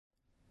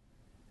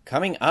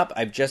Coming up,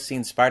 I've just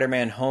seen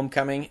Spider-Man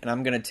Homecoming, and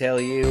I'm going to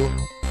tell you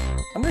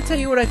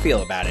what I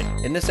feel about it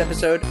in this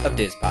episode of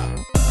Diz Pop.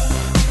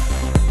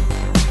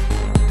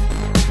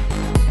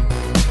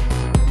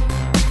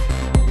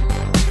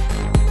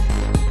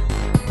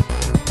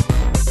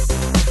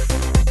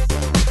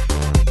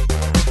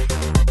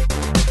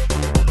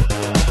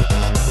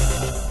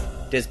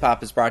 Diz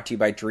Pop is brought to you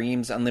by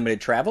Dreams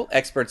Unlimited Travel,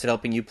 experts at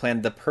helping you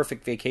plan the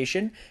perfect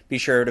vacation. Be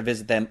sure to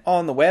visit them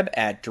on the web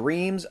at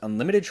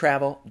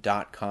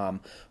dreamsunlimitedtravel.com.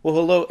 Well,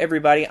 hello,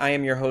 everybody. I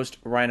am your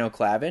host, Ryno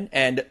Clavin,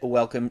 and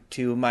welcome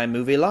to my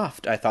movie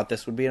loft. I thought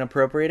this would be an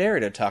appropriate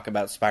area to talk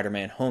about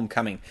Spider-Man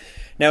Homecoming.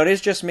 Now, it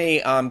is just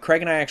me.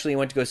 Craig and I actually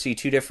went to go see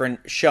two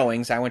different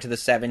showings. I went to the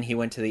 7, he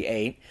went to the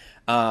 8.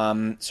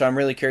 So I'm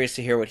really curious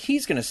to hear what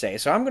he's going to say.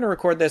 So I'm going to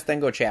record this, then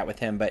go chat with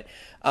him, but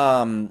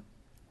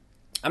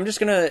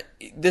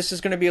this is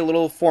going to be a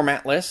little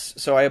formatless,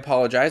 so I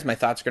apologize. My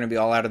thoughts are going to be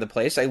all out of the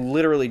place. I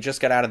literally just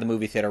got out of the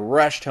movie theater,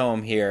 rushed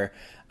home here,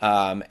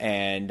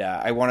 and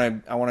I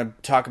want to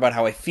talk about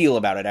how I feel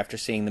about it after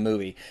seeing the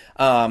movie.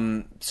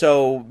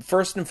 So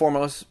first and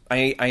foremost,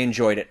 I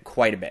enjoyed it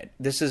quite a bit.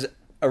 This is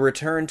a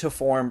return to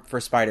form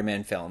for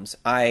Spider-Man films.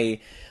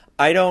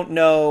 I don't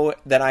know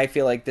that I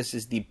feel like this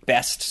is the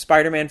best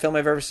Spider-Man film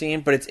I've ever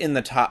seen, but it's in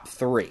the top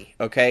 3,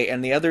 okay?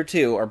 And the other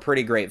 2 are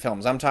pretty great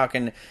films. I'm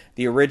talking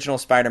the original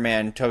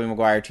Spider-Man, Tobey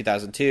Maguire,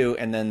 2002,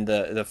 and then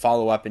the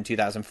follow-up in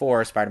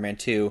 2004, Spider-Man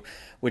 2,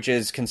 which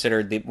is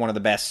considered one of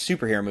the best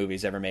superhero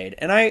movies ever made.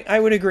 And I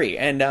would agree.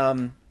 And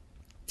I'll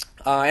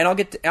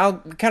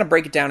kind of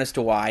break it down as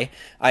to why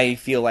I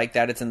feel like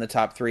that it's in the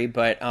top 3,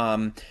 but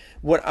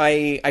what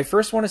I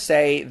first want to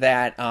say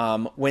that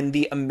when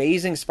The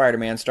Amazing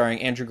Spider-Man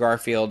starring Andrew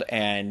Garfield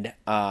and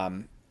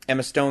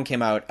Emma Stone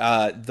came out,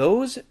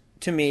 those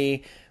to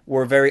me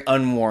were very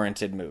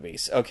unwarranted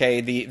movies.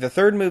 Okay, the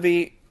third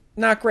movie,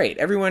 not great.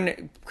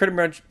 Everyone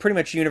pretty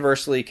much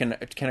universally can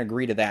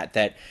agree to that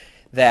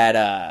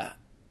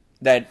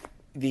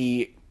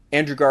the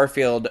Andrew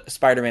Garfield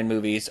Spider-Man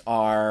movies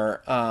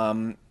are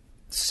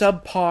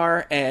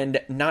subpar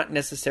and not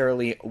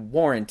necessarily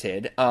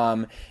warranted,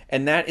 and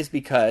that is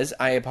because,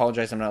 I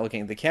apologize, I'm not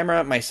looking at the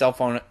camera, my cell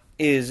phone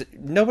is,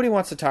 nobody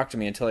wants to talk to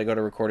me until I go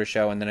to record a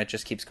show, and then it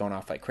just keeps going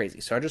off like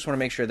crazy, so I just want to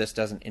make sure this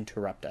doesn't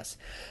interrupt us.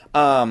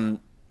 No,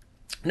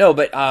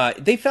 but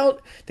they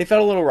felt a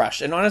little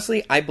rushed, and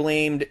honestly, I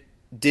blamed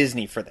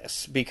Disney for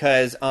this,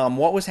 because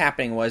what was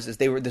happening was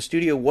the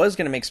studio was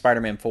going to make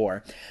Spider-Man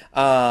 4,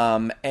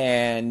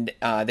 and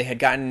they had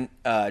gotten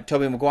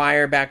Tobey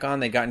Maguire back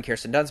on, they'd gotten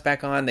Kirsten Dunst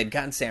back on, they'd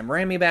gotten Sam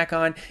Raimi back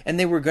on, and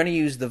they were going to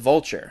use the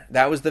Vulture.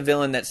 That was the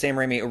villain that Sam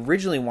Raimi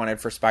originally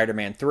wanted for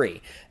Spider-Man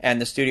 3, and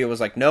the studio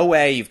was like, no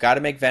way, you've got to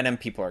make Venom,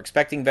 people are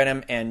expecting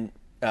Venom, and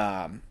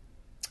Sam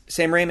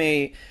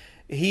Raimi,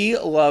 he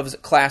loves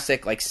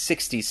classic, like,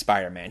 60s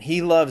Spider-Man.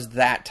 He loves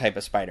that type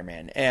of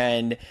Spider-Man.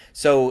 And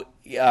so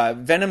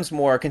Venom's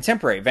more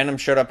contemporary. Venom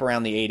showed up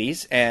around the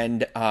 80s,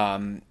 and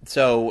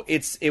so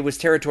it was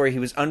territory he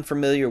was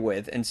unfamiliar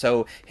with, and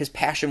so his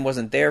passion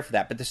wasn't there for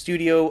that. But the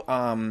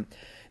studio,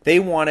 they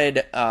wanted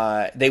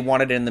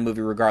it in the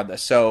movie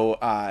regardless. So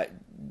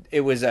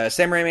it was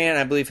Sam Raimi and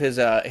I believe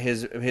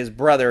his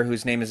brother,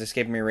 whose name is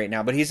escaping me right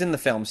now, but he's in the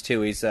films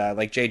too. He's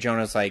like Jay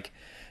Jonah's, like,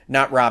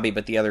 not Robbie,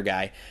 but the other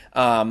guy.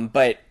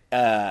 But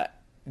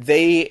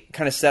they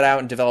kind of set out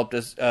and developed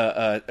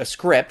a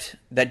script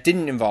that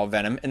didn't involve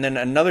Venom, and then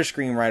another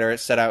screenwriter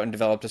set out and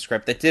developed a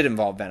script that did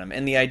involve Venom.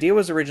 And the idea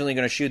was originally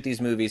going to shoot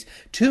these movies,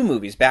 2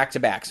 movies, back to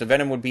back. So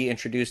Venom would be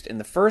introduced in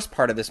the first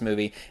part of this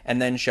movie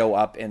and then show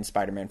up in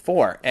Spider-Man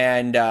 4.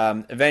 And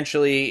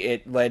eventually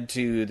it led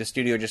to the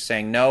studio just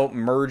saying, no,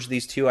 merge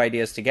these 2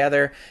 ideas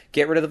together,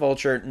 get rid of the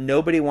Vulture.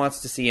 Nobody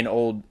wants to see an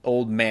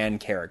old man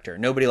character.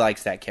 Nobody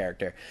likes that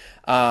character.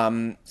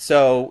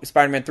 So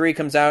Spider-Man 3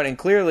 comes out, and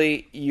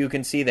clearly you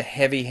can see the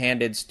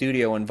heavy-handed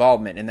studio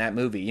involvement in that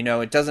movie. You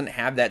know, it doesn't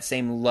have that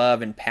same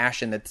love and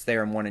passion that's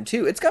there in 1 and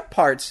 2. It's got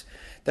parts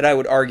that I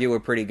would argue are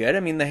pretty good. I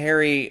mean, the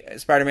Harry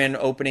Spider-Man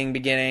opening,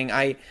 beginning,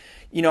 I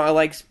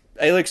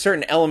like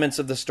certain elements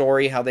of the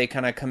story, how they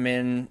kind of come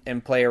in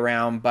and play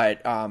around,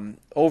 but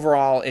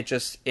overall,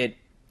 it's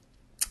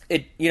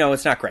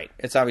not great.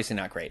 It's obviously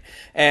not great.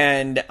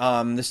 And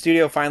the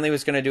studio finally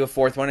was going to do a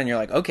 4th one, and you're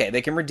like, okay,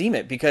 they can redeem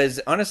it. Because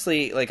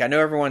honestly, like, I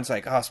know everyone's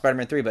like, oh,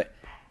 Spider-Man 3, but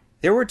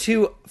there were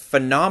 2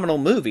 phenomenal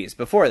movies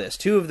before this.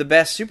 2 of the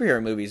best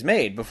superhero movies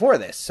made before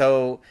this.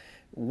 So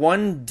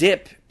one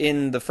dip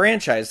in the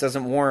franchise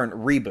doesn't warrant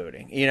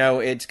rebooting. You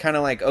know, it's kind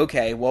of like,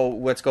 okay, well,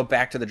 let's go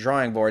back to the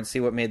drawing board, see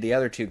what made the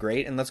other 2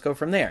 great, and let's go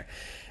from there.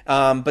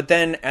 But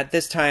then at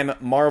this time,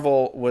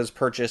 Marvel was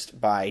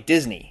purchased by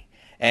Disney.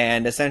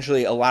 And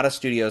essentially, a lot of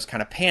studios kind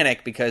of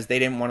panic because they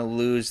didn't want to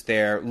lose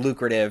their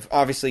lucrative...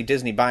 Obviously,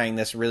 Disney buying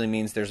this really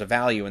means there's a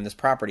value in this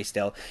property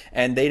still.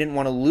 And they didn't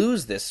want to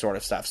lose this sort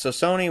of stuff. So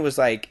Sony was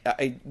like...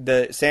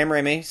 Sam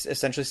Raimi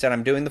essentially said,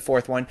 I'm doing the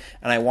 4th one,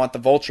 and I want the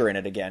Vulture in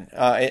it again.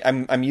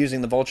 I'm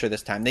using the Vulture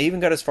this time. They even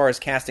got as far as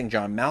casting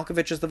John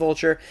Malkovich as the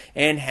Vulture.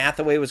 Anne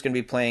Hathaway was going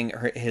to be playing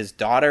his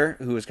daughter,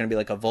 who was going to be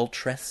like a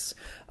Vultress.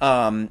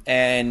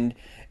 And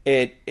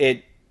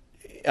it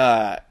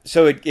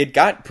so it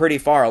got pretty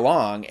far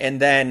along, and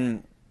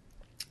then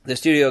the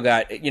studio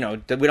got, we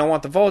don't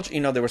want the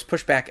Vulture, there was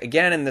pushback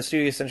again, and the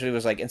studio essentially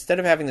was like, instead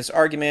of having this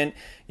argument,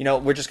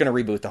 we're just going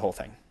to reboot the whole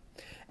thing.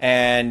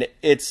 And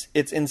it's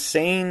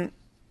insane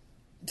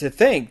to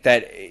think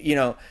that,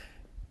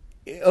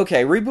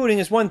 okay, rebooting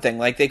is one thing.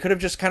 Like, they could have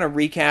just kind of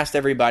recast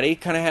everybody,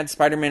 kind of had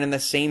Spider-Man in the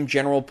same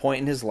general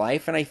point in his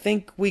life, and I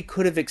think we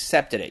could have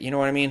accepted it. You know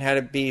what I mean? Had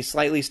it be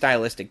slightly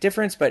stylistic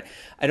difference, but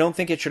I don't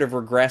think it should have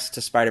regressed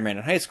to Spider-Man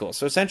in high school.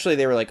 So essentially,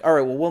 they were like, all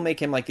right, well, we'll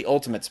make him like the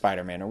Ultimate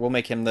Spider-Man, or we'll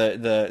make him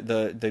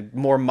the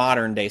more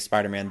modern-day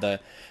Spider-Man, the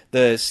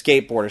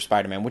skateboarder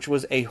Spider-Man, which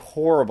was a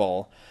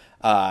horrible...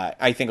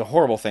 I think a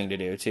horrible thing to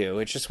do too.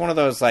 It's just one of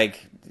those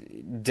like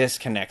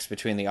disconnects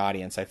between the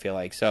audience, I feel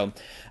like. So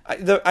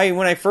when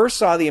I first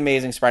saw The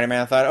Amazing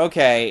Spider-Man, I thought,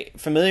 okay,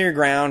 familiar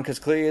ground, because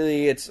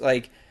clearly it's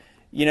like,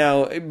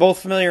 both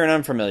familiar and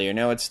unfamiliar.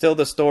 It's still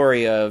the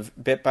story of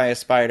bit by a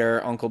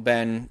spider, Uncle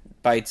Ben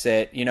bites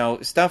it,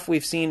 stuff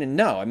we've seen and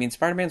know. I mean,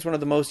 Spider-Man's one of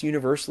the most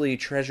universally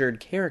treasured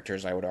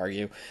characters, I would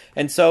argue.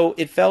 And so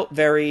it felt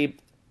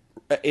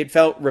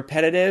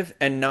repetitive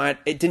and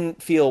it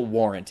didn't feel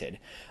warranted.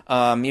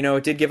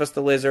 It did give us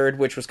the Lizard,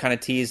 which was kind of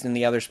teased in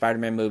the other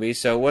Spider-Man movies,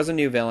 so it was a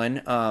new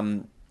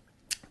villain,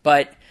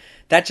 but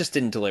that just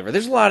didn't deliver.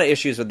 There's a lot of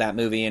issues with that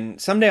movie,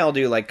 and someday I'll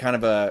do like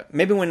kind of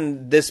maybe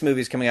when this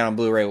movie's coming out on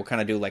Blu-ray, we'll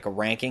kind of do like a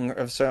ranking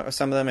of some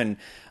of them, and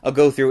I'll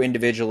go through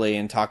individually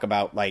and talk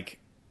about like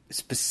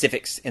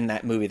specifics in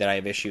that movie that I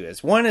have issue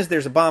with. One is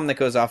there's a bomb that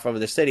goes off over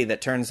the city that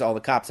turns all the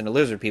cops into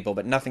lizard people,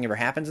 but nothing ever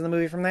happens in the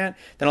movie from that.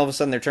 Then all of a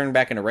sudden they're turned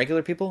back into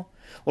regular people.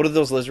 What do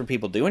those lizard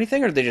people do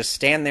anything, or do they just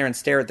stand there and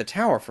stare at the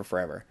tower for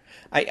forever?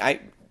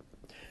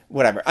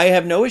 Whatever. I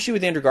have no issue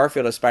with Andrew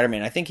Garfield as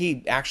Spider-Man. I think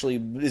he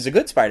actually is a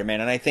good Spider-Man,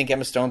 and I think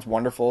Emma Stone's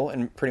wonderful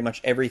in pretty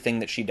much everything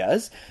that she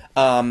does.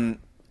 I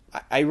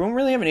don't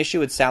really have an issue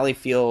with Sally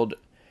Field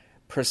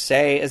per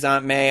se as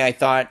Aunt May. I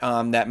thought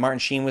that Martin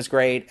Sheen was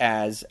great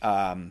as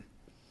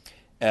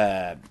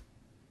as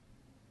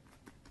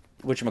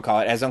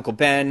Uncle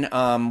Ben,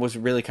 was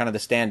really kind of the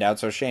standout.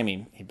 So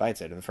shame he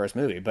bites it in the first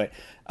movie, but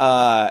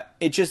I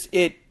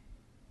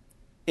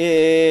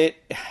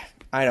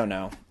don't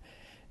know.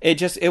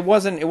 It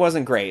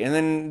wasn't great. And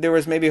then there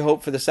was maybe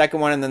hope for the second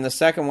one, and then the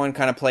second one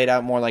kind of played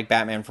out more like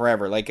Batman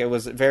Forever. Like, it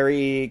was a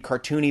very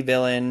cartoony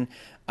villain.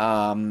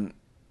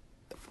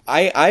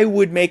 I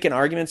would make an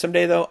argument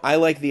someday, though. I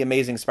like The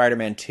Amazing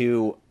Spider-Man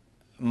 2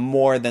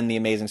 more than The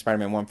Amazing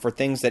Spider-Man 1 for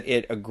things that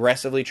it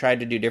aggressively tried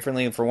to do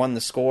differently. And for one,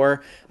 the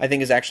score, I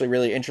think, is actually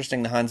really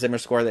interesting. The Hans Zimmer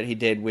score that he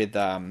did with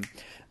the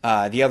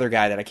other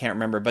guy that I can't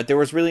remember. But there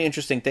was really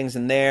interesting things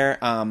in there.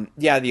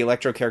 The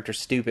Electro character's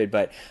stupid,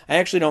 but I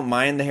actually don't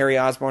mind the Harry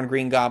Osborn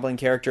Green Goblin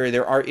character.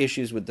 There are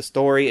issues with the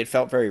story. It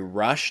felt very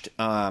rushed.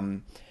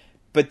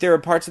 But there are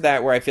parts of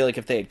that where I feel like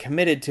if they had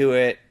committed to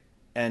it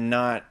and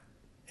not...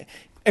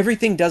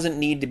 Everything doesn't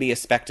need to be a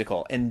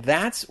spectacle. And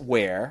that's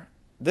where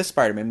this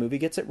Spider-Man movie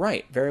gets it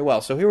right very well.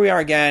 So here we are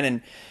again,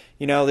 and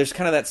there's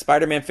kind of that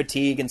Spider-Man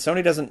fatigue, and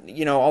Sony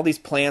doesn't, all these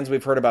plans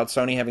we've heard about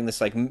Sony having this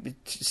like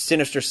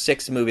Sinister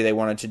Six movie they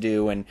wanted to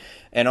do,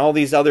 and all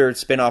these other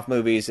spin-off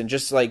movies, and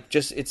just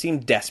it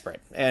seemed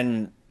desperate.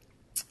 And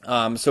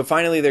so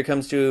finally there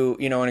comes to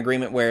an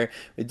agreement with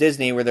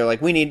Disney where they're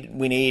like, we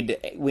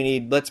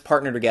need let's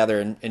partner together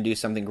and do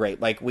something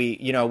great. Like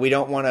we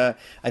don't want to.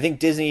 I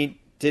think Disney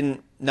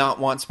didn't not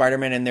want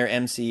Spider-Man in their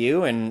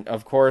MCU, and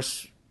of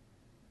course,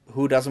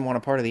 who doesn't want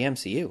a part of the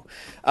MCU?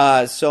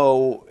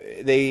 So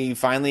they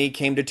finally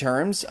came to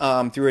terms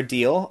through a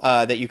deal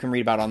that you can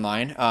read about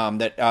online,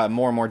 that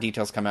more and more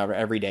details come out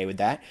every day with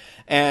that.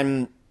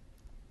 And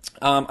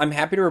I'm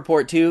happy to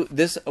report, too,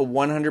 this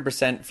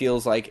 100%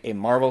 feels like a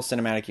Marvel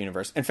Cinematic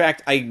Universe. In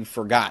fact, I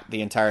forgot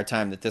the entire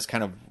time that this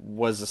kind of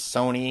was a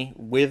Sony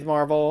with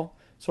Marvel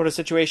sort of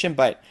situation,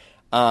 but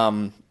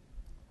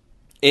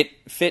it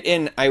fit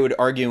in, I would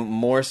argue,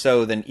 more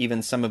so than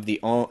even some of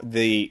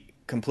the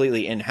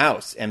completely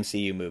in-house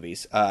MCU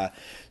movies.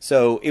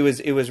 So it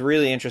was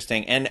really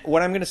interesting. And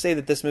what I'm going to say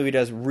that this movie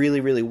does really,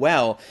 really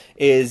well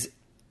is,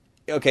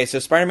 okay, so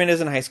Spider-Man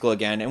is in high school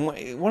again.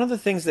 And one of the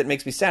things that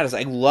makes me sad is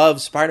I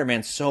love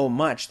Spider-Man so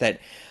much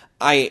that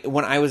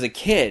when I was a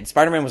kid,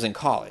 Spider-Man was in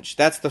college.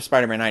 That's the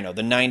Spider-Man I know,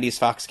 the 90s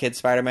Fox Kids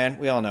Spider-Man.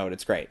 We all know it.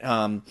 It's great.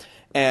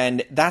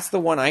 And that's the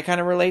one I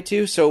kind of relate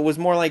to. So it was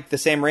more like the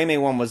Sam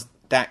Raimi one was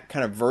that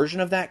kind of version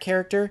of that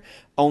character,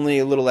 only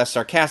a little less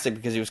sarcastic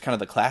because he was kind of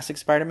the classic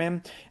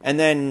Spider-Man. And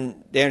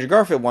then the Andrew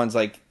Garfield one's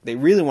like, they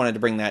really wanted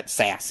to bring that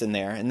sass in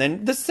there. And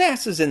then the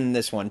sass is in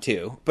this one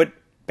too, but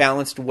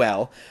balanced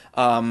well.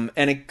 And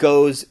it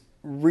goes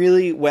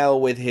really well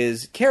with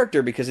his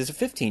character because he's a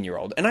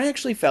 15-year-old. And I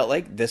actually felt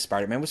like this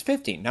Spider-Man was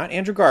 15, not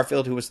Andrew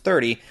Garfield, who was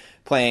 30,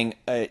 playing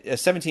a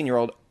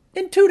 17-year-old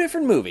in two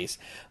different movies.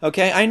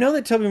 Okay, I know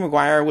that Tobey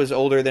Maguire was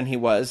older than he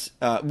was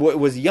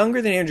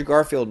younger than Andrew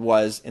Garfield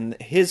was in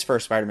his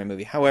first Spider-Man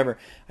movie. However,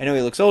 I know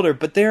he looks older,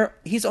 but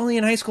he's only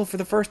in high school for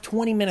the first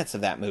 20 minutes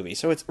of that movie,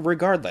 so it's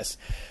regardless.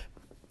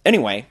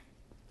 Anyway,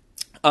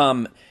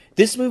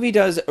 This movie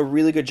does a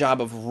really good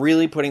job of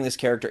really putting this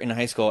character in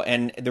high school,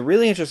 and the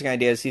really interesting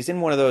idea is he's in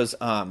one of those.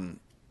 Oh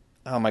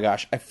my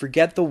gosh, I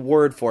forget the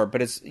word for it,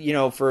 but it's,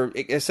 for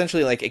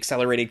essentially like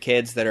accelerated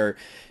kids that are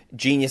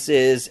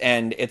geniuses,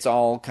 and it's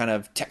all kind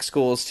of tech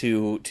schools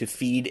to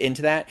feed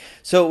into that.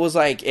 So it was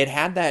like it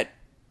had that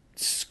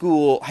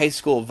high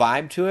school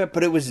vibe to it,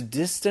 but it was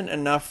distant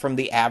enough from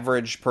the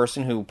average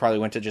person who probably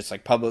went to just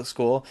like public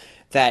school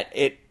that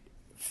it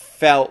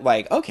felt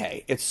like,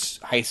 okay, it's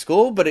high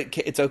school, but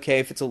it's okay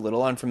if it's a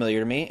little unfamiliar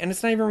to me, and it's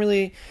doesn't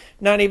really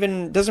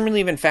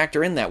even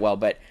factor in that well,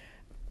 but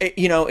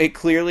it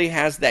clearly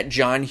has that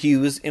John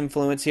Hughes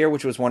influence here,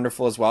 which was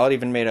wonderful as well. It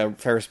even made a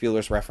Ferris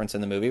Bueller's reference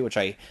in the movie, which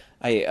I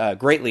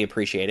greatly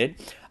appreciated.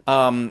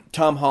 Tom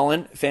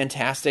Holland,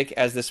 fantastic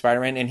as the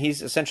Spider-Man, and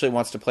he's essentially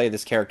wants to play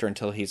this character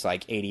until he's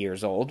like 80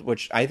 years old,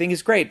 which I think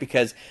is great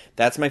because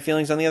that's my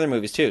feelings on the other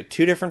movies too.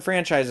 2 different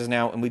franchises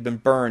now, and we've been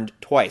burned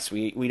twice.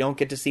 We don't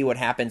get to see what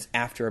happens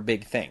after a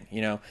big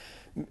thing,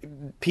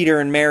 Peter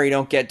and Mary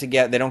don't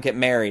get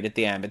married at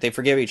the end, but they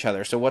forgive each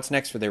other. So what's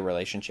next for their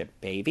relationship?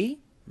 Baby?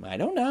 I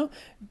don't know.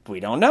 We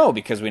don't know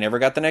because we never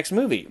got the next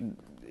movie.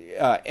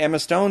 Emma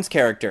Stone's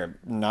character,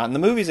 not in the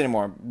movies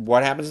anymore.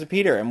 What happens to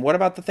Peter? And what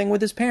about the thing with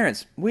his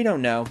parents? We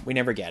don't know. We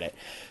never get it.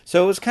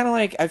 So it was kind of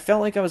like, I felt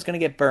like I was going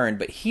to get burned.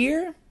 But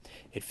here,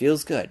 it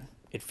feels good.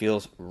 It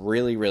feels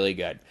really, really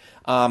good.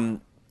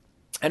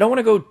 I don't want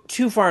to go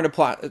too far into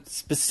plot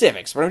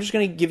specifics, but I'm just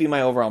going to give you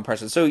my overall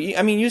impression. So, you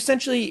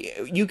essentially,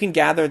 you can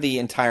gather the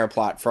entire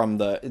plot from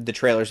the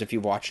trailers if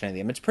you've watched any of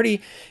them. It's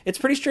pretty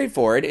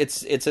straightforward.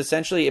 It's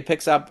essentially, it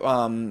picks up,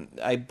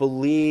 I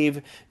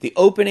believe, the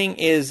opening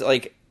is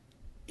like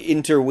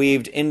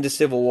interweaved into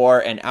Civil War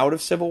and out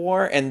of Civil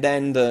War, and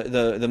then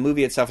the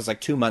movie itself is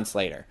like 2 months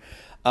later.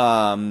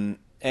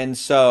 And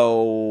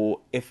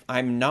so, if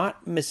I'm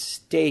not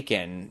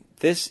mistaken,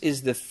 this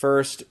is the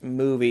first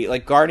movie,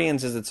 like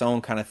Guardians is its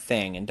own kind of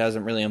thing and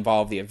doesn't really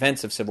involve the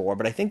events of Civil War,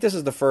 but I think this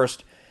is the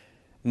first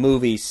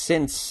movie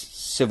since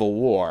Civil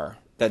War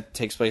that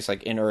takes place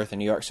like in Earth in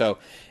New York. So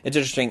it's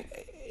interesting.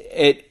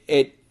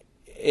 It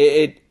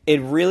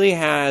really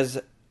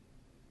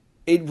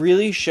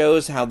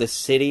shows how the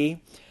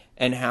city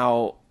and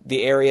how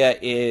the area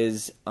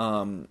is,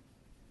 so,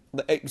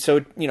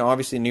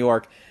 obviously New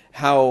York,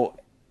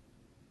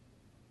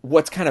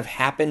 what's kind of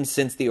happened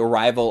since the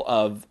arrival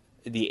of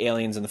the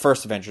aliens in the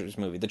first Avengers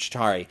movie, the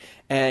Chitauri.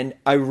 And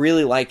I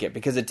really like it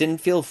because it didn't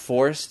feel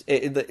forced.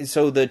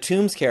 So the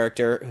Toomes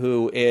character,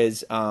 who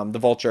is the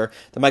Vulture,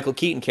 the Michael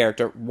Keaton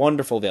character,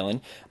 wonderful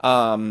villain,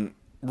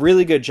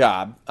 really good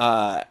job.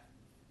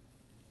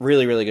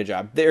 Really, really good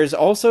job. There's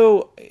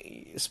also,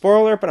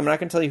 spoiler alert, but I'm not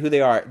going to tell you who they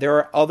are.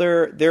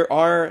 There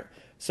are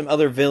some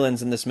other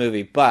villains in this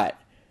movie, but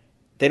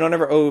they don't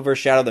ever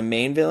overshadow the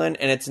main villain,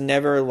 and it's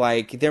never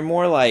like, they're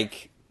more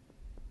like,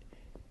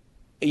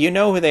 you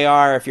know who they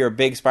are if you're a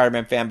big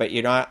Spider-Man fan, but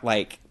you're not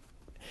like,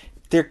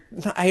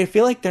 I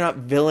feel like they're not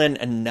villain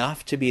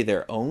enough to be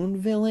their own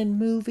villain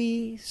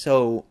movie,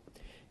 so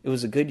it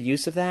was a good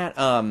use of that.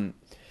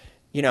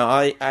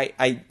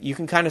 You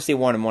can kind of see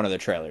one in one of the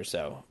trailers,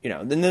 so,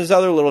 then there's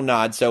other little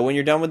nods, so when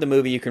you're done with the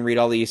movie, you can read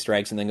all the Easter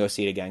eggs and then go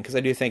see it again, because I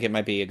do think it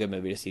might be a good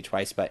movie to see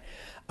twice, but,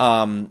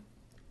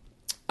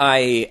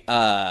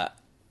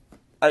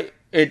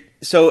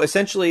 so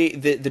essentially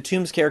the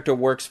Toomes character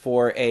works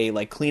for a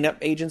like cleanup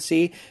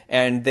agency,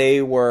 and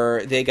they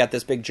got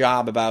this big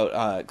job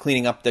about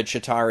cleaning up the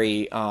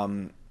Chitauri,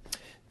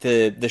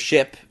 the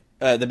ship,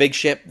 the big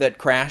ship that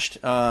crashed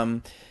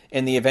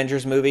in the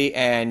Avengers movie,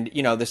 and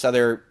this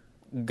other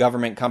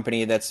government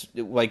company that's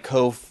like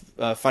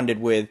co-funded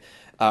with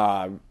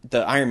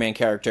the Iron Man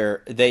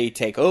character, they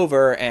take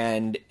over,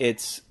 and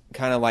it's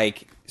kind of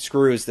like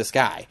screws this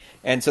guy.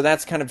 And so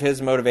that's kind of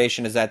his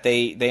motivation, is that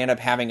they end up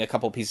having a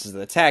couple pieces of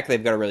the tech.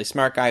 They've got a really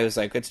smart guy who's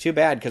like, it's too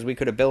bad because we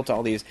could have built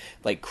all these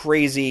like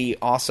crazy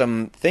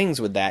awesome things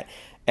with that.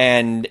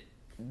 And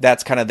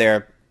that's kind of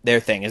their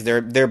thing, is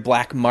their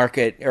black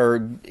market,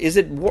 or is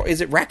it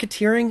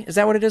racketeering? Is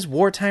that what it is?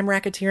 Wartime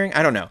racketeering?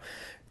 I don't know.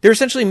 They're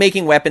essentially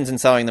making weapons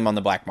and selling them on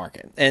the black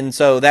market. And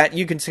so that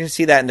you can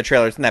see that in the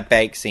trailers, in that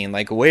bank scene,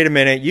 like, wait a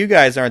minute, you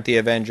guys aren't the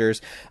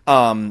Avengers.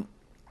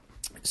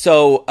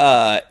 So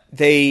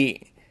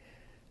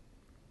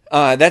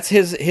that's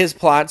his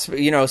plots.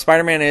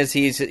 Spider-Man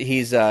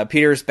he's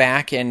Peter's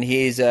back, and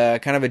he's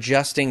kind of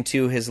adjusting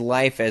to his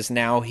life as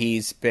now he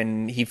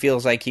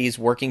feels like he's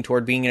working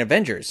toward being an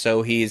Avenger.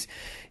 So he's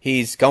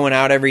going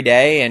out every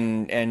day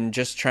and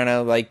just trying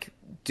to like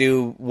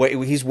do what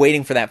he's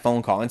waiting for that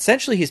phone call. And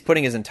essentially, he's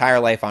putting his entire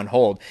life on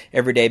hold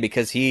every day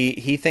because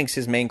he thinks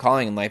his main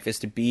calling in life is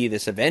to be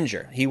this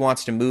Avenger. He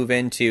wants to move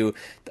into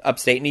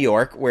upstate New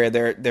York where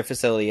their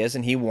facility is,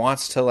 and he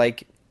wants to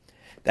like,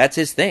 that's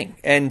his thing.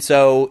 And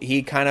so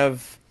he kind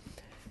of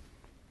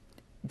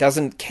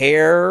doesn't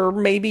care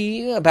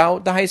it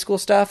about the high school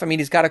stuff. I mean,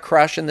 he's got a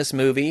crush in this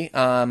movie.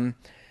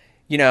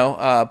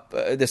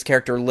 This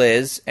character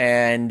Liz,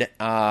 and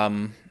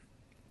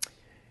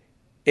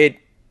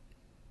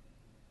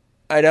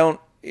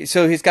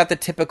so he's got the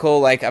typical,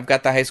 like, I've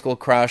got the high school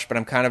crush, but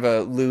I'm kind of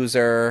a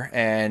loser,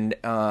 and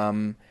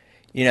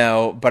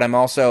but I'm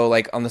also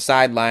like on the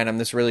sideline. I'm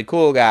this really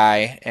cool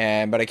guy,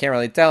 but I can't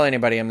really tell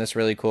anybody I'm this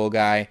really cool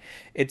guy.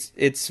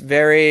 It's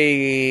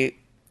very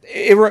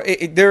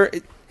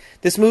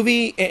this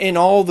movie in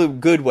all the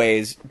good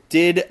ways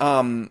did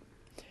harken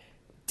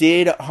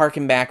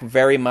back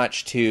very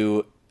much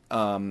to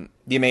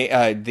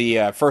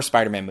the first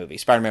Spider-Man movie,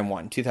 Spider-Man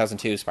 1,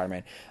 2002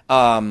 Spider-Man.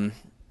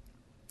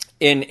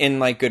 In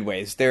like good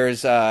ways.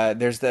 There's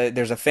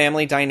a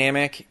family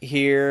dynamic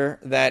here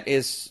that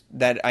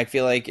I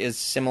feel like is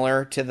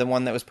similar to the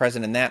one that was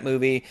present in that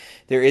movie.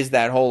 There is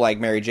that whole like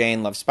Mary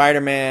Jane loves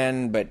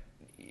Spider-Man, but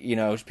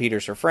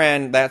Peter's her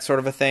friend, that sort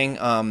of a thing.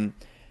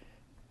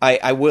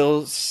 I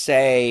will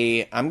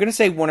say, I'm going to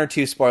say one or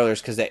two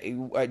spoilers because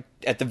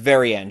at the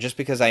very end, just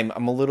because I'm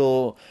a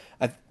little,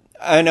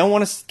 I don't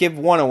want to give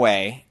one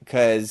away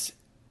because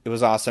it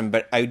was awesome,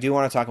 but I do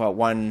want to talk about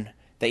one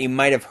that you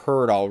might have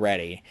heard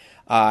already,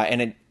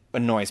 and it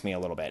annoys me a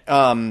little bit.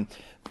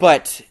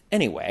 But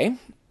anyway,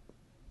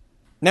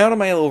 now to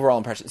my overall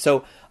impression.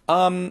 So,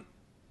 good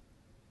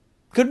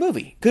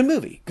movie,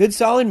 good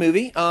solid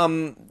movie.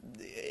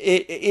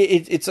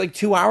 It's like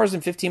 2 hours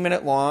and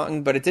 15-minute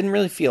long, but it didn't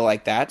really feel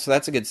like that, so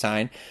that's a good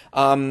sign.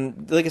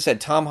 Like I said,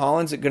 Tom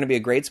Holland's going to be a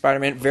great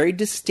Spider-Man. Very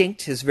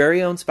distinct, his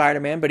very own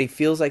Spider-Man, but he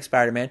feels like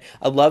Spider-Man.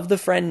 I love the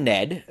friend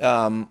Ned.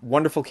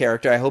 Wonderful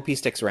character. I hope he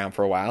sticks around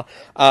for a while.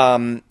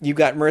 You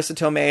got Marissa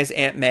Tomei as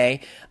Aunt May.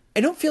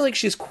 I don't feel like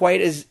she's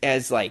quite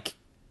as like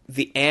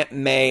the Aunt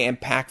May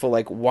impactful,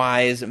 like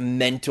wise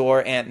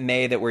mentor Aunt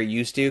May that we're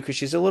used to, because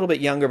she's a little bit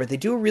younger, but they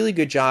do a really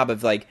good job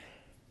of like,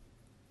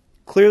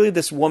 clearly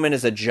this woman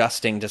is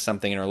adjusting to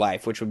something in her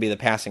life, which would be the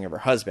passing of her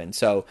husband.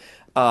 So,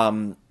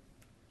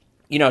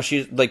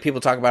 she's like, people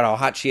talk about how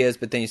hot she is,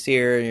 but then you see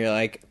her and you're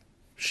like,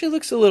 she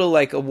looks a little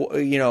like a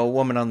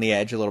woman on the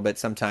edge a little bit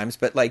sometimes,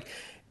 but like,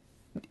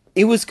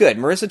 it was good.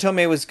 Marissa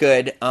Tomei was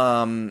good.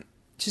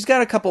 She's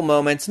got a couple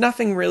moments,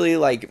 nothing really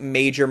like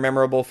major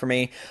memorable for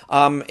me.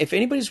 If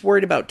anybody's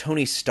worried about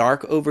Tony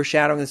Stark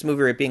overshadowing this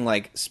movie or it being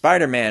like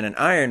Spider-Man and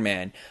Iron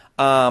Man,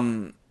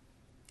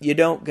 you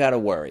don't gotta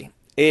worry.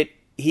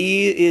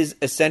 He is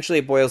essentially,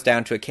 it boils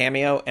down to a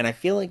cameo, and I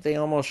feel like they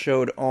almost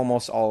showed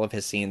almost all of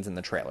his scenes in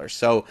the trailer.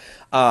 So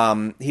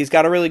he's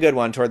got a really good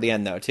one toward the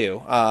end, though,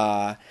 too.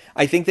 I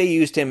think they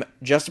used him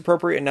just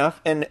appropriate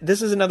enough, and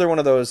this is another one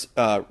of those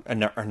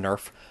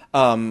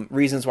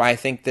reasons why I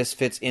think this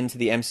fits into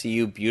the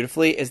MCU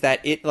beautifully, is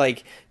that it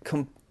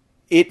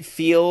it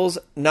feels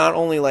not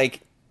only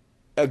like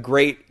a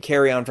great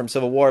carry-on from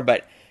Civil War,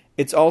 but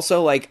it's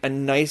also like a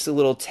nice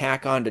little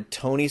tack on to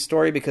Tony's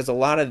story, because a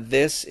lot of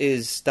this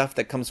is stuff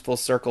that comes full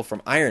circle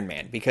from Iron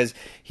Man, because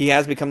he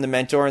has become the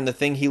mentor, and the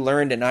thing he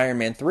learned in Iron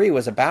Man 3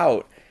 was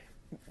about,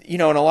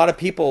 and a lot of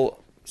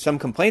people, some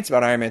complaints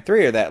about Iron Man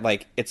 3 are that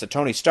like it's a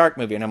Tony Stark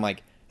movie, and I'm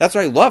like, that's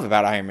what I love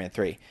about Iron Man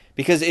 3,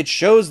 because it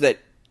shows that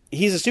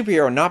he's a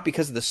superhero not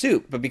because of the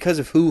suit, but because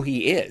of who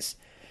he is.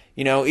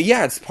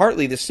 Yeah, it's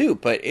partly the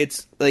suit, but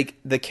it's like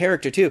the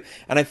character too,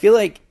 and I feel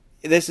like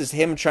this is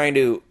him trying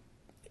to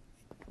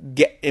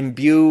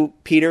imbue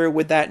Peter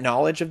with that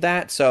knowledge of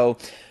that. So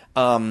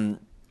I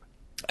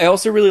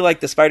also really like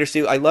the spider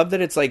suit. I love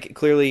that it's like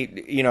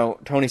clearly,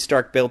 Tony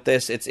Stark built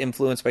this. It's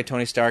influenced by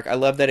Tony Stark. I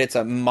love that it's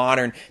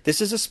this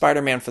is a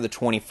Spider-Man for the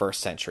 21st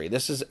century.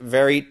 This is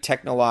very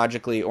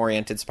technologically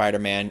oriented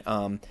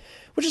Spider-Man,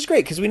 which is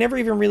great because we never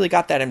even really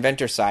got that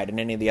inventor side in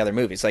any of the other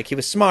movies. Like, he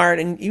was smart,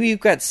 and you've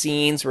got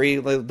scenes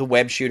where the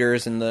web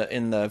shooters in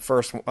the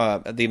first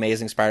The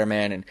Amazing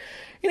Spider-Man, and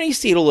you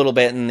see it a little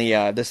bit in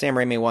the Sam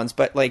Raimi ones,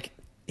 but like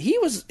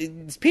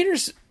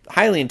Peter's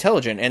highly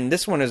intelligent, and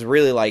this one is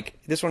really like,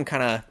 this one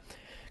kind of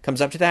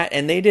comes up to that,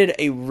 and they did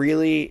a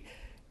really.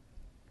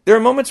 There are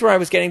moments where I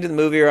was getting to the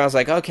movie where I was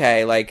like,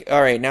 okay, like,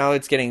 all right, now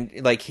it's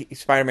getting like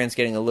Spider-Man's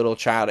getting a little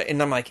child,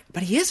 and I'm like,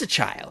 but he is a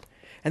child,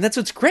 and that's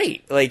what's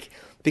great, like.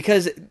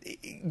 Because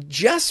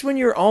just when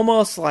you're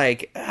almost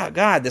like, oh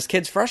God, this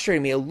kid's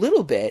frustrating me a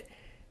little bit,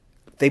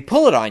 they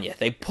pull it on you.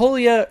 They pull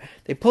you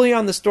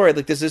on the story.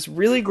 Like, there's this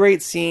really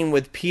great scene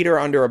with Peter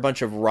under a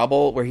bunch of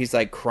rubble where he's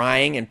like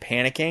crying and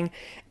panicking,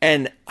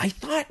 and I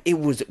thought it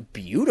was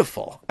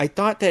beautiful. I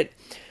thought the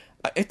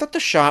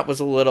shot was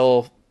a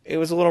little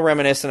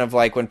reminiscent of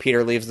like when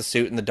Peter leaves the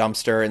suit in the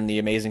dumpster in the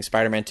Amazing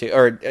Spider-Man 2,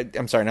 or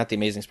I'm sorry, not the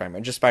Amazing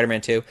Spider-Man, just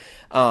Spider-Man 2,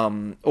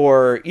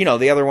 or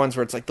the other ones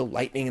where it's like the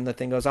lightning and the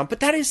thing goes on, but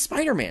that is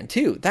Spider-Man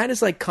too. That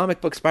is like comic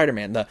book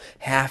Spider-Man, the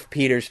half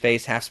Peter's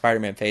face, half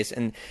Spider-Man face,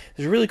 and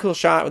there's a really cool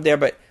shot there,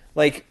 but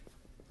like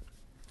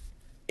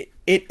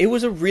it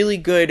was a really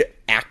good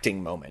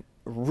acting moment,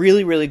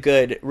 really, really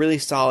good, really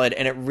solid,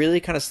 and it really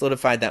kind of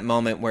solidified that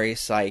moment where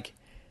he's like,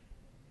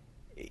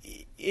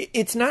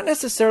 it's not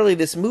necessarily,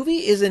 this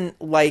movie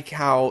isn't like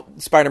how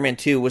Spider-Man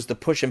 2 was the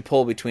push and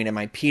pull between am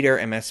I Peter,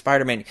 am I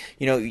Spider-Man,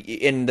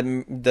 in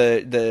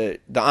the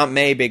Aunt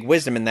May big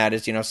wisdom in that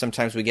is,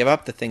 sometimes we give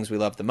up the things we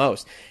love the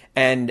most.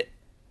 And,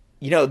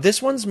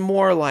 this one's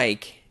more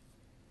like,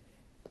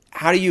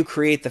 how do you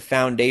create the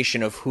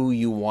foundation of who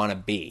you want to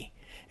be?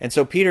 And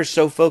so Peter's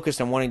so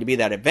focused on wanting to be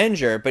that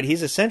Avenger, but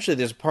he's essentially,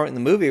 there's a part in the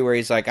movie where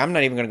he's like, I'm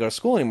not even going to go to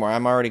school anymore.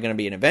 I'm already going to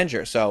be an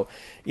Avenger. So,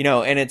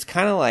 and it's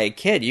kind of like,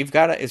 kid, you've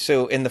got to,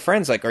 so, and the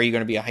friend's like, are you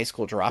going to be a high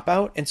school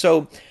dropout? And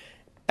so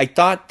I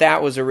thought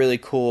that was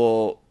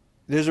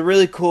there's a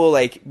really cool,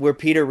 like, where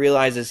Peter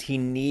realizes he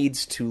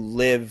needs to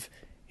live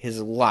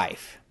his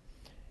life.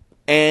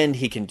 And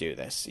he can do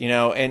this,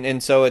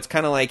 and so it's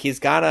kind of like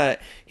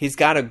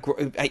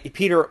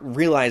Peter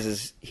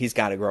realizes he's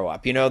got to grow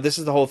up. This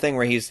is the whole thing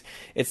where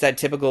it's that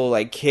typical,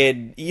 like,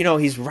 kid,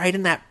 he's right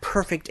in that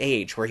perfect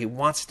age where he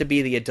wants to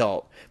be the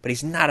adult, but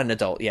he's not an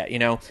adult yet,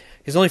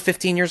 He's only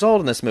 15 years old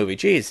in this movie.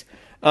 Jeez.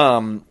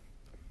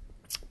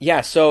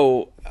 Yeah,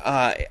 so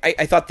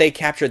I thought they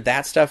captured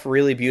that stuff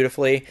really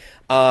beautifully.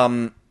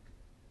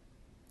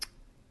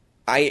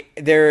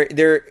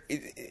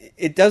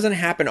 It doesn't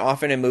happen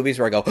often in movies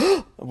where I go,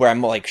 where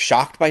I'm like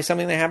shocked by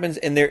something that happens.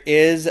 And there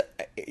is,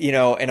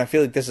 and I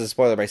feel like this is a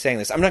spoiler by saying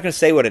this. I'm not going to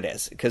say what it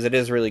is because it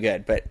is really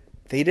good, but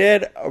they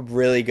did a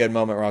really good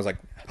moment where I was like,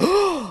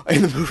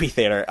 in the movie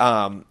theater,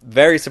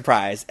 very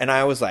surprised. And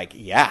I was like,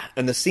 yeah.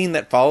 And the scene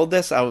that followed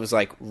this, I was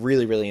like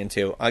really, really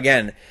into.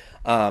 Again,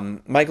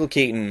 Michael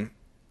Keaton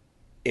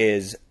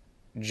is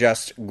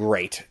just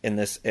great in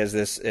this, as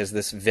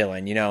this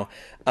villain,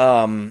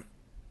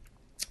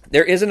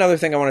 There is another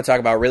thing I want to talk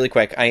about really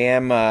quick. I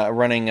am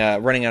running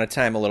out of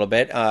time a little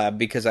bit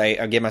because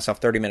I gave myself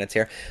 30 minutes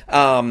here.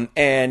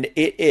 And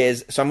it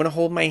is, so I'm going to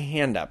hold my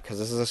hand up because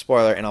this is a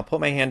spoiler, and I'll put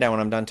my hand down when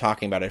I'm done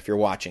talking about it if you're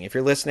watching. If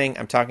you're listening,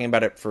 I'm talking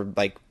about it for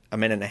like a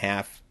minute and a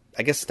half.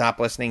 I guess stop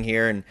listening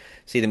here and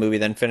see the movie,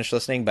 then finish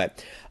listening.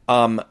 But,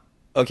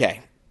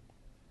 okay.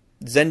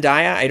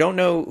 Zendaya, I don't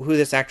know who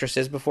this actress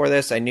is before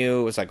this. I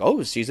knew it was like,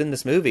 oh, she's in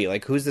this movie.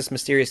 Like, who's this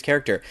mysterious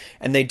character?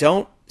 And they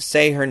don't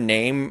say her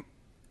name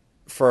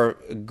for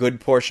a good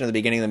portion of the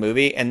beginning of the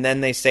movie, and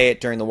then they say it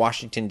during the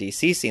Washington,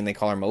 D.C. scene. They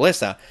call her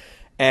Melissa,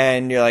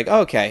 and you're like, oh,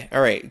 okay, all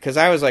right, because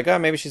I was like, oh,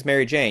 maybe she's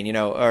Mary Jane,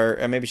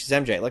 or maybe she's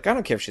MJ. Like, I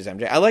don't care if she's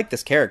MJ. I like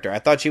this character. I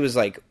thought she was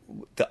like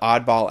the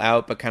oddball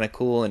out, but kind of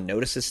cool and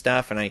notices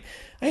stuff, and I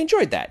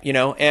enjoyed that,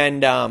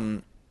 and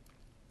I'm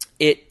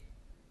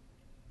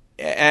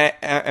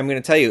going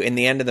to tell you, in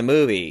the end of the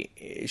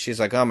movie, she's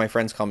like, oh, my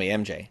friends call me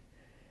MJ,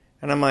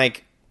 and I'm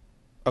like,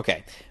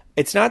 okay.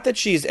 It's not that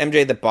she's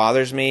MJ that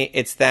bothers me.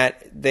 It's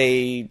that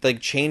they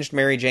like changed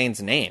Mary Jane's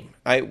name.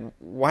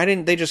 Why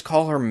didn't they just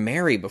call her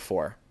Mary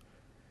before?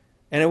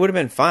 And it would have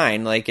been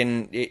fine. Like,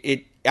 and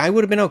I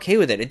would have been okay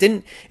with it. It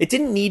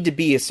didn't need to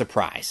be a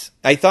surprise.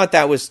 I thought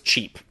that was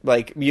cheap.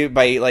 Like,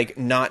 by like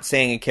not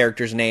saying a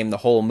character's name the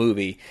whole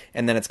movie,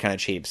 and then it's kind of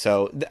cheap.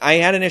 So I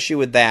had an issue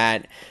with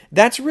that.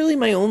 That's really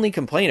my only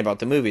complaint about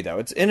the movie, though.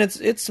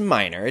 It's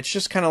minor. It's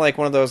just kind of like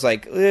one of those,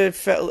 like,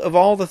 of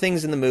all the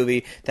things in the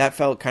movie, that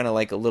felt kind of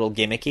like a little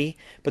gimmicky,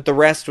 but the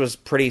rest was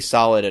pretty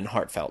solid and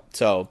heartfelt.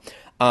 So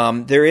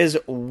there is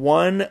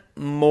one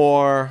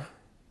more.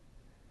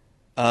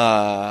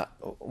 I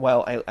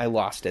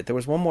lost it. There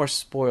was one more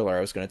spoiler I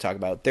was going to talk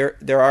about.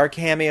 There are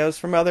cameos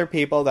from other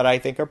people that I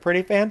think are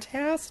pretty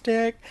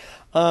fantastic.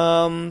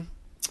 I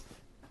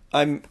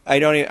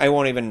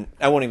won't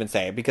even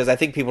say it because I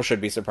think people should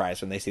be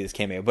surprised when they see this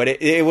cameo. But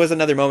it was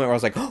another moment where I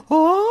was like,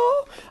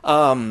 oh.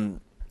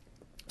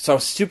 So I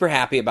was super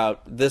happy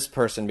about this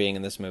person being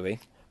in this movie,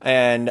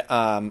 and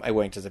I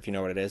winked as if you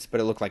know what it is, but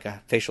it looked like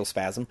a facial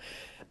spasm.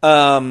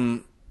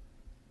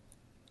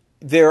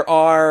 There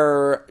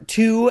are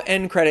 2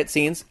 end credit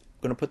scenes.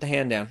 I'm going to put the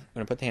hand down.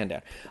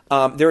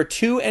 There are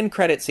 2 end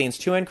credit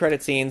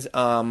scenes.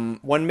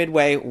 One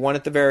midway, one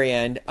at the very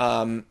end.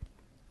 I'm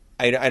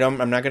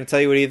not going to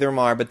tell you what either of them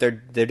are, but they're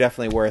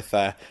definitely worth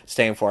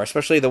staying for.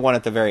 Especially the one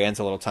at the very end's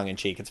a little tongue in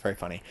cheek. It's very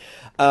funny.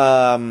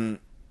 Yeah,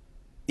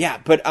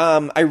 but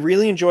I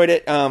really enjoyed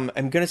it. I'm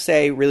going to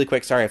say really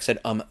quick. Sorry, I've said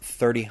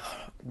 30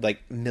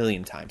 like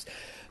million times.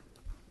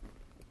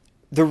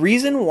 The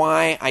reason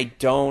why I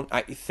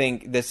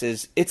think this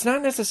is, it's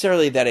not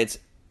necessarily that it's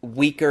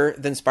weaker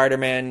than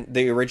Spider-Man,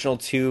 the original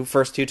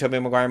first two Tobey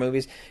Maguire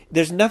movies.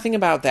 There's nothing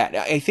about that.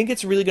 I think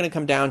it's really going to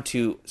come down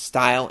to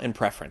style and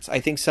preference. I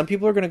think some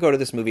people are going to go to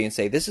this movie and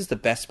say, this is the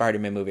best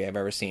Spider-Man movie I've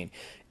ever seen.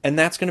 And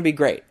that's going to be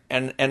great.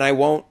 And I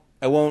won't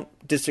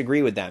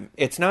disagree with them.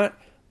 It's not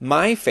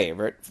my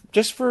favorite,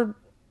 just for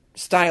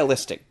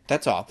stylistic.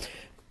 That's all.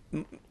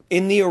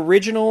 In the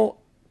original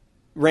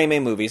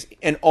Raimi movies,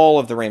 and all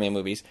of the Raimi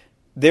movies,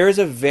 there is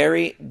a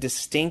very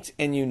distinct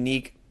and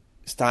unique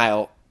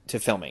style to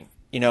filming.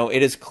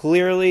 It is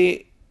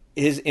clearly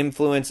his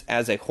influence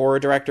as a horror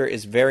director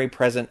is very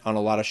present on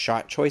a lot of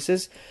shot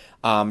choices,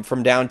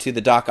 from down to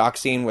the Doc Ock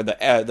scene where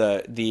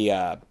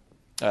the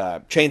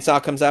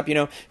chainsaw comes up,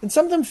 and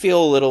some of them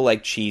feel a little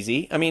like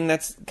cheesy. I mean,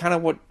 that's kind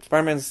of what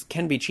Spider-Man's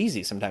can be,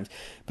 cheesy sometimes.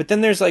 But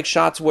then there's like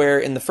shots where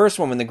in the first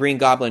one, when the Green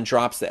Goblin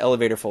drops the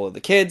elevator full of the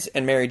kids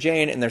and Mary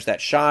Jane, and there's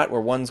that shot where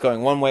one's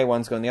going one way,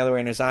 one's going the other way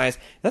in his eyes.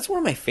 That's one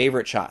of my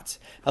favorite shots.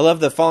 I love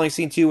the falling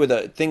scene too, where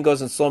the thing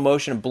goes in slow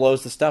motion and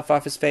blows the stuff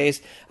off his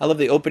face. I love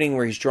the opening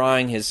where he's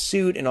drawing his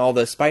suit and all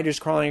the spiders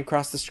crawling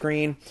across the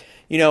screen.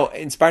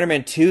 In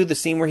Spider-Man 2, the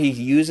scene where he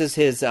uses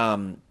his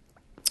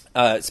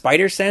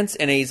spider sense,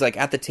 and he's like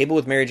at the table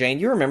with Mary Jane.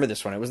 You remember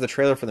this one? It was the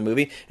trailer for the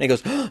movie, and he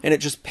goes, and it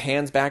just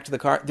pans back to the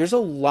car. There's a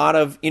lot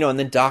of, and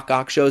then Doc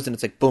Ock shows, and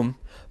it's like boom,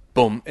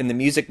 boom, and the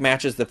music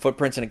matches the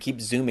footprints, and it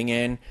keeps zooming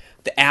in.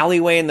 The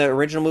alleyway in the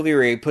original movie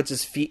where he puts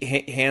his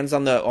hands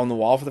on the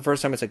wall for the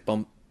first time, it's like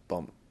boom,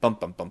 boom, bump,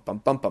 bump, bump,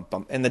 bump, bump, bump,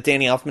 bump, and the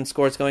Danny Elfman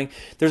score is going.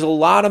 There's a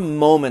lot of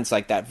moments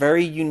like that,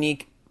 very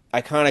unique,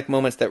 iconic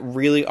moments that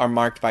really are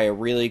marked by a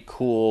really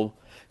cool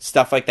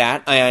stuff like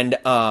that. And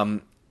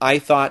I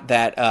thought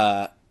that.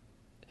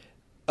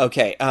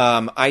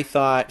 I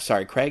thought.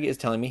 Sorry, Craig is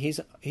telling me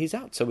he's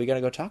out, so we got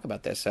to go talk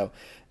about this. So,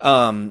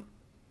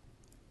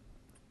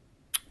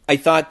 I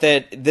thought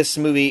that this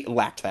movie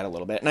lacked that a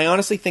little bit. And I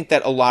honestly think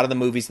that a lot of the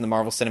movies in the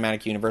Marvel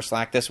Cinematic Universe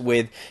lack this,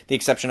 with the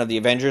exception of the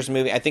Avengers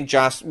movie. I think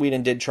Joss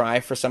Whedon did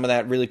try for some of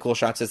that really cool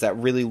shots. There's that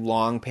really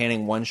long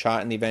panning one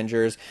shot in the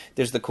Avengers.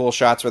 There's the cool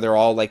shots where they're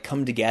all like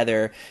come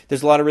together.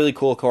 There's a lot of really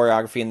cool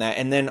choreography in that.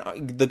 And then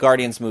the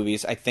Guardians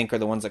movies, I think, are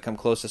the ones that come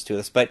closest to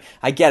this. But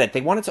I get it.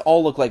 They want it to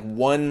all look like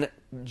one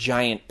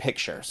giant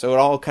picture, so it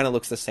all kind of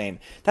looks the same.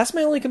 That's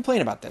my only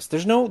complaint about this. There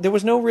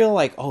was no real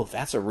like, oh,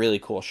 that's a really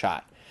cool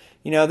shot.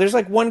 There's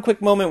like one quick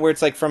moment where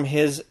it's like from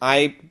his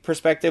eye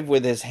perspective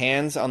with his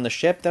hands on the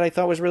ship that I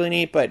thought was really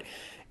neat, but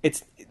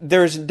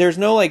there's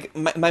no like,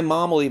 my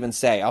mom will even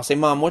say, I'll say,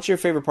 Mom, what's your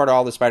favorite part of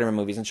all the Spider-Man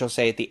movies? And she'll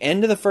say at the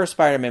end of the first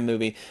Spider-Man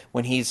movie,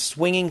 when he's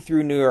swinging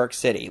through New York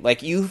City,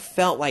 like you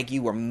felt like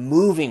you were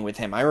moving with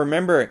him. I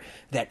remember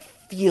that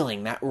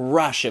feeling, that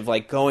rush of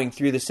like going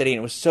through the city, and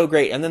it was so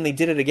great. And then they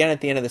did it again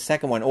at the end of the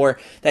second one, or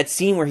that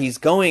scene where he's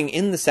going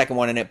in the second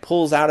one and it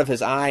pulls out of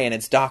his eye and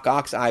it's Doc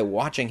Ock's eye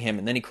watching him,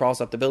 and then he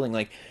crawls up the building.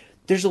 Like,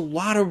 there's a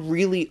lot of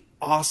really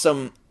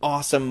awesome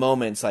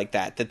moments like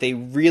that they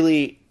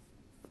really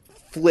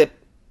flip.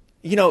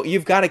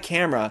 You've got a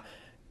camera,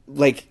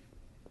 like,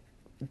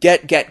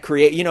 get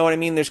create, you know what I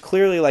mean? There's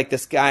clearly like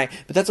this guy,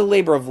 but that's a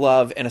labor of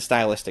love and a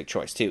stylistic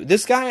choice too.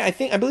 This guy,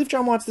 I believe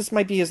John Watts, this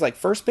might be his like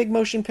first big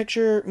motion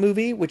picture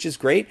movie, which is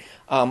great.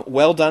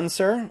 Well done,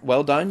 sir.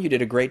 Well done. You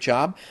did a great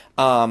job.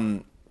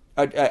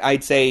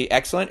 I'd say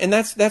excellent. And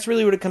that's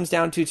really what it comes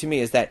down to me,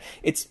 is that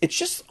it's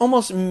just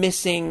almost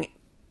missing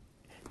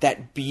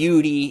that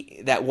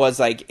beauty that was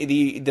like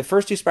the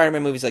first two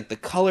Spider-Man movies, like the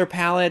color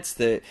palettes,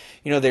 they're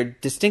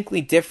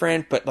distinctly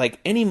different, but like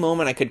any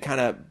moment I could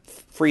kind of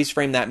freeze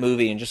frame that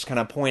movie and just kind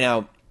of point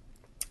out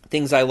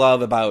things I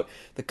love about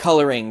the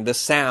coloring, the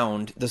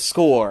sound, the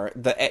score,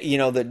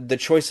 the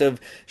choice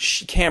of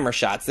camera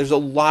shots. There's a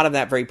lot of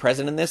that very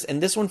present in this,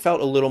 and this one felt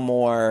a little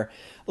more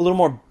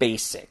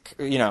basic.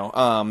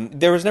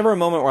 There was never a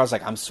moment where I was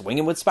like, I'm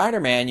swinging with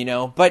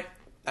Spider-Man, but.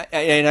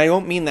 And I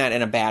don't mean that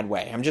in a bad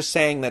way. I'm just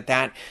saying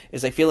that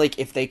is, I feel like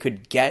if they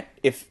can get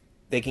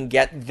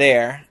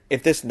there,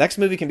 if this next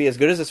movie can be as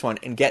good as this one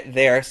and get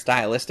there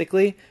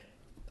stylistically,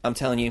 I'm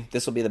telling you,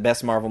 this will be the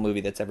best Marvel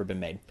movie that's ever been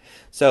made.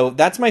 So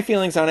that's my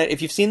feelings on it.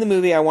 If you've seen the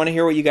movie, I want to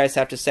hear what you guys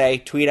have to say.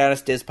 Tweet at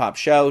us,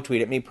 DizPopShow.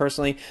 Tweet at me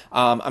personally.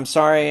 I'm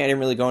sorry I didn't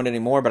really go into it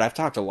anymore, but I've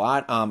talked a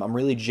lot. I'm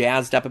really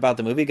jazzed up about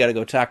the movie. Got to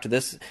go talk to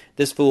this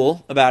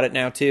fool about it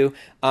now too.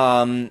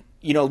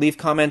 Leave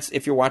comments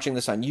if you're watching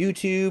this on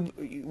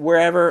YouTube,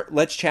 wherever.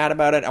 Let's chat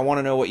about it. I want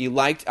to know what you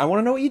liked. I want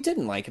to know what you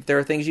didn't like, if there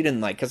are things you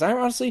didn't like, because I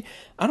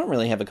don't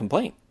really have a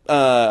complaint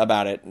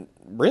about it,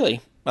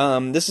 really.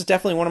 This is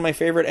definitely one of my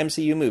favorite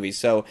MCU movies,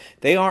 so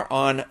they are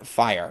on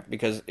fire,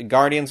 because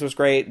Guardians was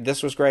great,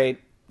 this was great,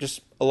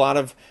 just a lot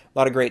of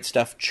great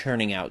stuff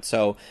churning out.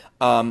 So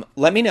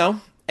let me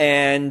know,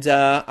 and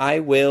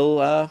I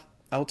will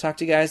talk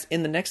to you guys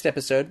in the next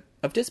episode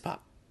of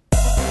DizPop.